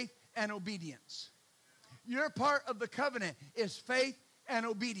is faith and obedience. Your part of the covenant is faith and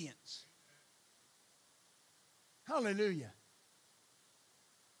obedience. Hallelujah.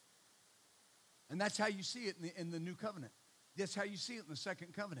 And that's how you see it in the new covenant. That's how you see it in the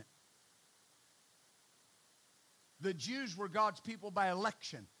second covenant. The Jews were God's people by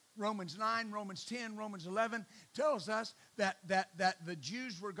election. Romans 9, Romans 10, Romans 11 tells us that the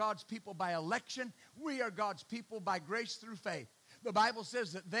Jews were God's people by election. We are God's people by grace through faith. The Bible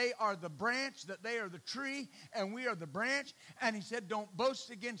says that they are the branch, that they are the tree, and we are the branch. And he said, don't boast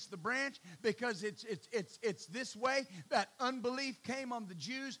against the branch, because it's this way that unbelief came on the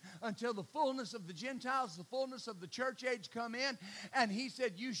Jews until the fullness of the Gentiles, the fullness of the church age come in. And he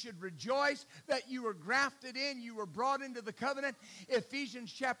said, you should rejoice that you were grafted in, you were brought into the covenant.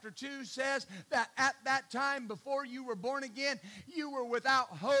 Ephesians chapter 2 says that at that time, before you were born again, you were without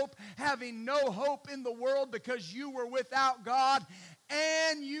hope, having no hope in the world because you were without God.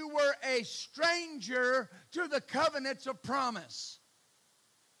 And you were a stranger to the covenants of promise.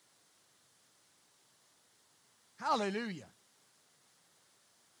 Hallelujah.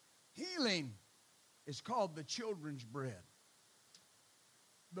 Healing is called the children's bread.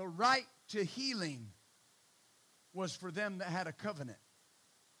 The right to healing was for them that had a covenant.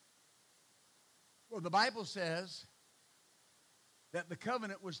 Well, the Bible says that the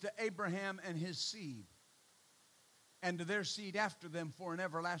covenant was to Abraham and his seed, and to their seed after them for an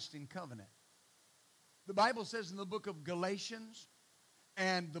everlasting covenant. The Bible says in the book of Galatians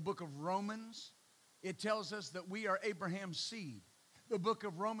and the book of Romans, it tells us that we are Abraham's seed. The book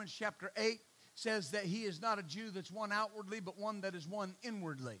of Romans chapter 8 says that he is not a Jew that's one outwardly, but one that is one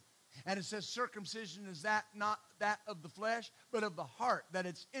inwardly. And it says circumcision is that not that of the flesh, but of the heart, that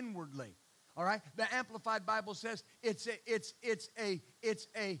it's inwardly. All right? The Amplified Bible says it's a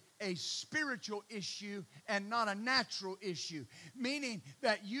spiritual issue and not a natural issue. Meaning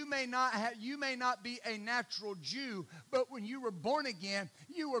that you may not be a natural Jew, but when you were born again,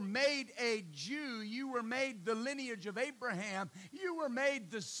 you were made a Jew. You were made the lineage of Abraham. You were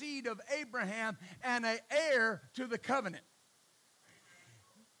made the seed of Abraham and an heir to the covenant.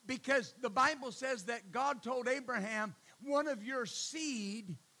 Because the Bible says that God told Abraham, one of your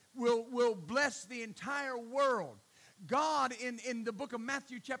seed will bless the entire world. God, in the book of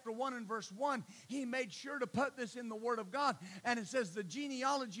Matthew chapter 1 and verse 1, he made sure to put this in the Word of God. And it says the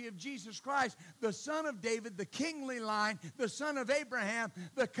genealogy of Jesus Christ, the son of David, the kingly line, the son of Abraham,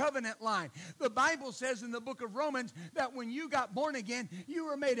 the covenant line. The Bible says in the book of Romans that when you got born again, you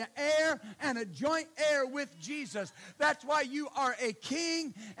were made an heir and a joint heir with Jesus. That's why you are a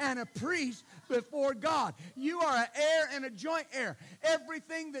king and a priest before God. You are an heir and a joint heir.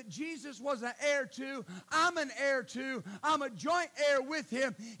 Everything that Jesus was an heir to, I'm an heir to. I'm a joint heir with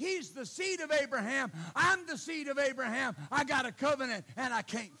him. He's the seed of Abraham. I'm the seed of Abraham. I got a covenant and I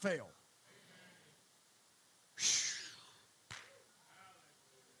can't fail.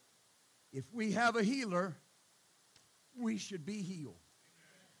 If we have a healer, we should be healed.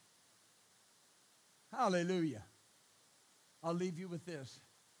 Hallelujah. I'll leave you with this.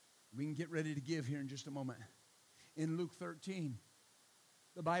 We can get ready to give here in just a moment. In Luke 13,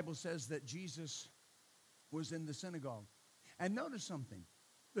 the Bible says that Jesus was in the synagogue. And notice something.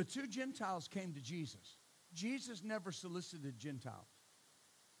 The two Gentiles came to Jesus. Jesus never solicited Gentiles.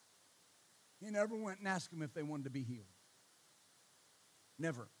 He never went and asked them if they wanted to be healed.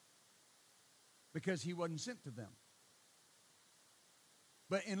 Never. Because he wasn't sent to them.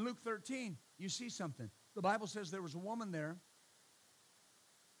 But in Luke 13, you see something. The Bible says there was a woman there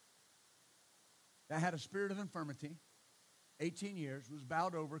that had a spirit of infirmity, 18 years, was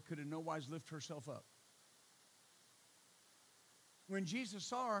bowed over, could in no wise lift herself up. When Jesus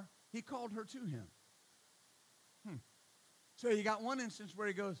saw her, he called her to him. So you got one instance where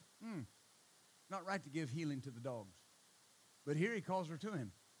he goes, not right to give healing to the dogs. But here he calls her to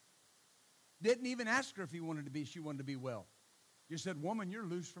him. Didn't even ask her if she wanted to be well. Just said, woman, you're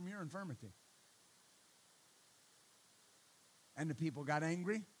loose from your infirmity. And the people got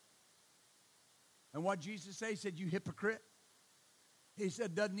angry. And what Jesus said? He said, you hypocrite. He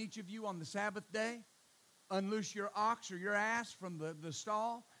said, doesn't each of you on the Sabbath day unloose your ox or your ass from the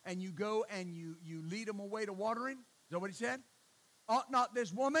stall, and you go and you lead them away to watering? Is that what he said? Ought not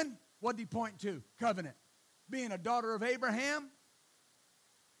this woman, what did he point to? Covenant. Being a daughter of Abraham,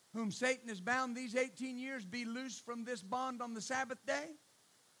 whom Satan has bound these 18 years, be loosed from this bond on the Sabbath day?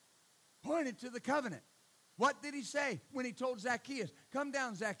 Pointed to the covenant. What did he say when he told Zacchaeus, come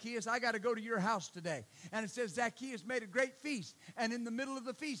down, Zacchaeus, I got to go to your house today. And it says Zacchaeus made a great feast. And in the middle of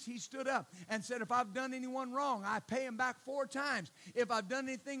the feast, he stood up and said, if I've done anyone wrong, I pay him back 4 times. If I've done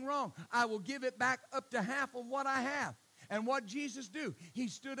anything wrong, I will give it back up to half of what I have. And what Jesus do? He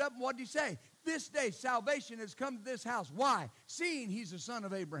stood up and what did he say? This day salvation has come to this house. Why? Seeing he's a son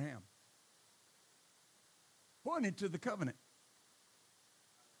of Abraham. Pointed to the covenant.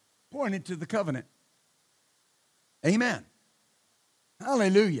 Pointed to the covenant. Amen.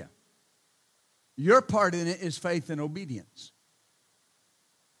 Hallelujah. Your part in it is faith and obedience.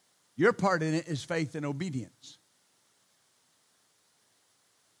 Your part in it is faith and obedience.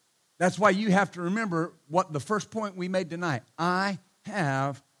 That's why you have to remember what the first point we made tonight. I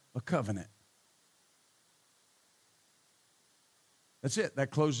have a covenant. That's it.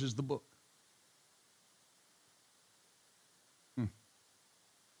 That closes the book.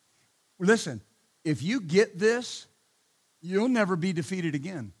 Listen, if you get this, you'll never be defeated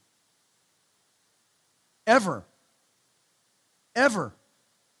again. Ever. Ever.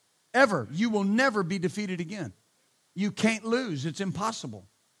 Ever. You will never be defeated again. You can't lose. It's impossible.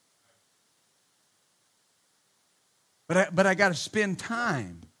 But I got to spend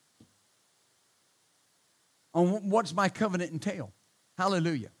time on what's my covenant entail.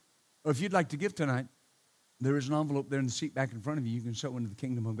 Hallelujah. Or if you'd like to give tonight, there is an envelope there in the seat back in front of you. You can sow into the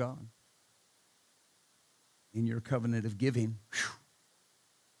kingdom of God. In your covenant of giving. Whew.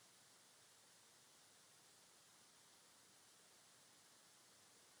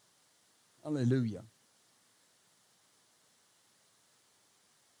 Hallelujah.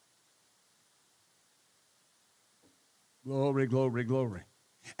 Glory, glory, glory.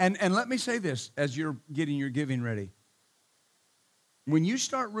 And let me say this as you're getting your giving ready. When you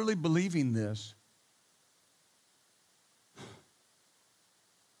start really believing this,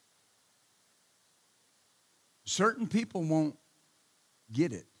 certain people won't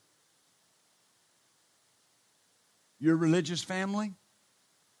get it. Your religious family,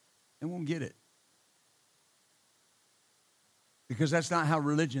 they won't get it. Because that's not how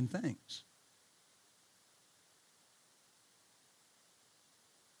religion thinks.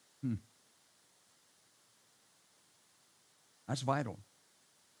 That's vital.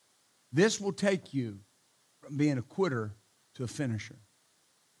 This will take you from being a quitter to a finisher.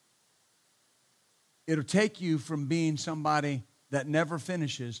 It'll take you from being somebody that never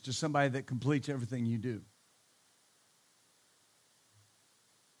finishes to somebody that completes everything you do.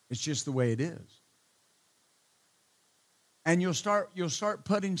 It's just the way it is. And you'll start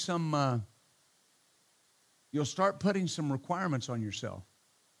putting some requirements on yourself.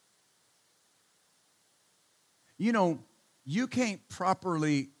 You know, you can't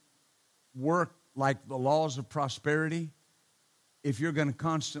properly work like the laws of prosperity if you're going to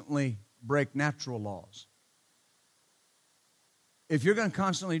constantly break natural laws. If you're going to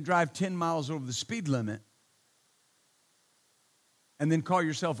constantly drive 10 miles over the speed limit and then call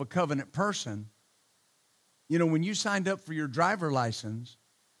yourself a covenant person, you know, when you signed up for your driver license,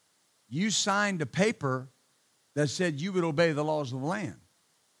 you signed a paper that said you would obey the laws of the land.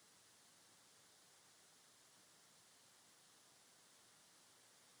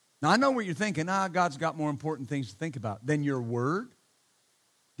 Now, I know what you're thinking. God's got more important things to think about than your word.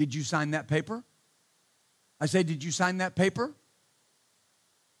 Did you sign that paper? I say, did you sign that paper?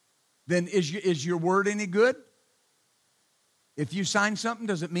 Then is your word any good? If you sign something,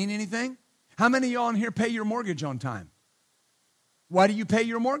 does it mean anything? How many of y'all in here pay your mortgage on time? Why do you pay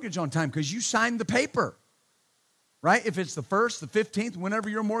your mortgage on time? Because you signed the paper, right? If it's the 1st, the 15th, whenever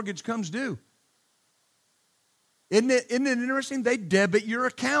your mortgage comes due. Isn't it interesting? They debit your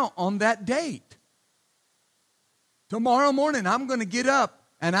account on that date. Tomorrow morning, I'm going to get up,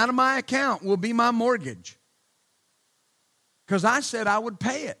 and out of my account will be my mortgage. Because I said I would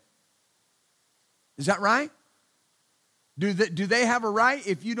pay it. Is that right? Do they have a right,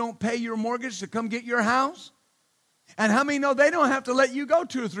 if you don't pay your mortgage, to come get your house? And how many know they don't have to let you go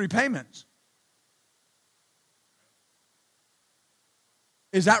 2 or 3 payments?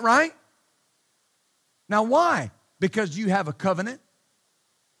 Is that right? Now why? Because you have a covenant.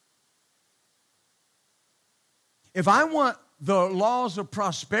 If I want the laws of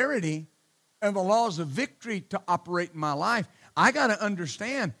prosperity and the laws of victory to operate in my life, I got to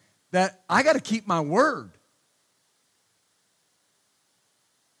understand that I got to keep my word.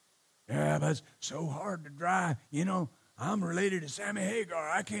 Yeah, but it's so hard to drive. You know, I'm related to Sammy Hagar.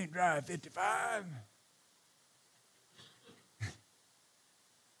 I can't drive 55.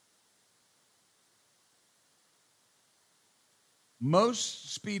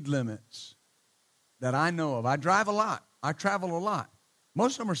 Most speed limits that I know of, I drive a lot. I travel a lot.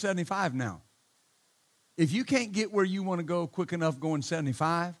 Most of them are 75 now. If you can't get where you want to go quick enough going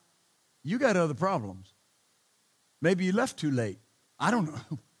 75, you got other problems. Maybe you left too late. I don't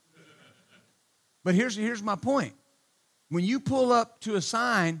know. But here's my point. When you pull up to a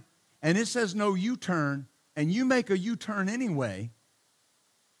sign and it says no U-turn, and you make a U-turn anyway,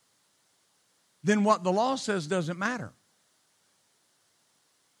 then what the law says doesn't matter.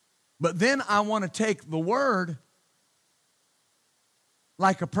 But then I want to take the word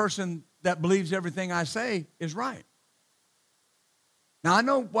like a person that believes everything I say is right. Now, I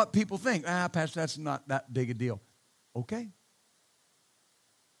know what people think. Pastor, that's not that big a deal. Okay.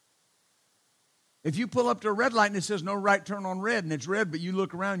 If you pull up to a red light and it says no right turn on red, and it's red, but you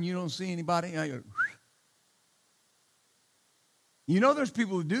look around and you don't see anybody, you know there's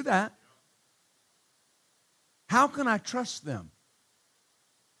people who do that. How can I trust them?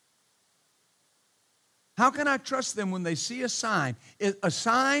 How can I trust them when they see a sign? A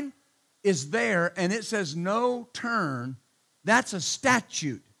sign is there and it says no turn. That's a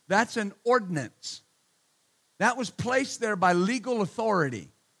statute. That's an ordinance. That was placed there by legal authority.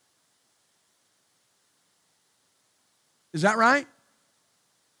 Is that right?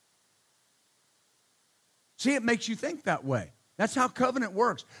 See, it makes you think that way. That's how covenant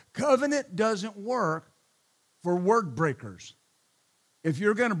works. Covenant doesn't work for word breakers. If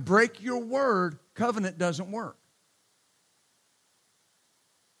you're going to break your word, covenant doesn't work.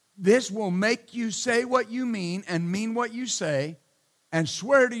 This will make you say what you mean and mean what you say and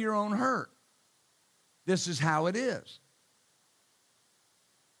swear to your own hurt. This is how it is.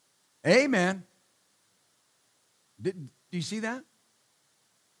 Amen. Do you see that?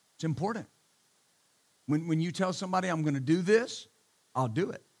 It's important. When you tell somebody, I'm going to do this, I'll do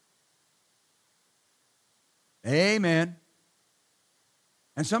it. Amen.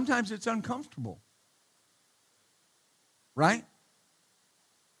 And sometimes it's uncomfortable. Right?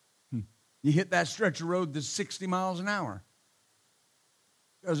 You hit that stretch of road that's 60 miles an hour.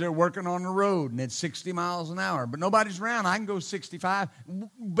 Because they're working on the road and it's 60 miles an hour. But nobody's around. I can go 65.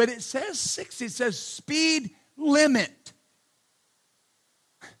 But it says 60. It says speed limit.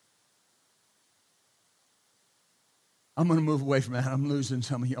 I'm going to move away from that. I'm losing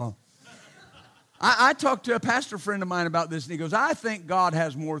some of y'all. I talked to a pastor friend of mine about this, and he goes, I think God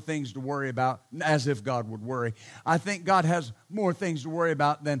has more things to worry about, as if God would worry. I think God has more things to worry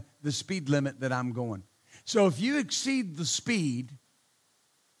about than the speed limit that I'm going. So if you exceed the speed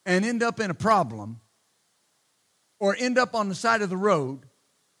and end up in a problem, or end up on the side of the road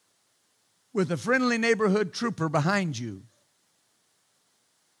with a friendly neighborhood trooper behind you,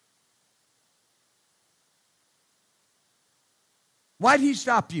 why'd he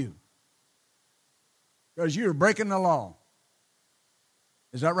stop you? Because you were breaking the law.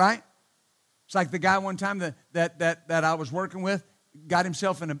 Is that right? It's like the guy one time that I was working with got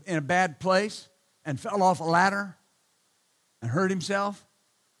himself in a bad place and fell off a ladder and hurt himself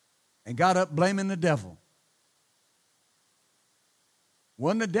and got up blaming the devil.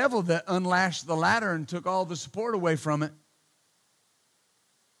 Wasn't the devil that unlashed the ladder and took all the support away from it.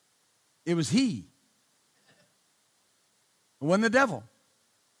 It was he. It wasn't the devil.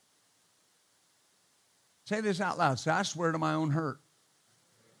 Say this out loud. Say, I swear to my own hurt.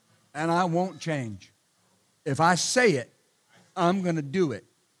 And I won't change. If I say it, I'm going to do it.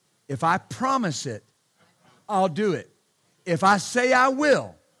 If I promise it, I'll do it. If I say I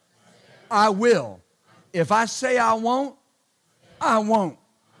will, I will. If I say I won't, I won't.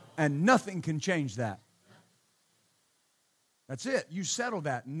 And nothing can change that. That's it. You settle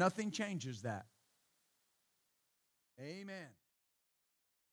that. Nothing changes that. Amen.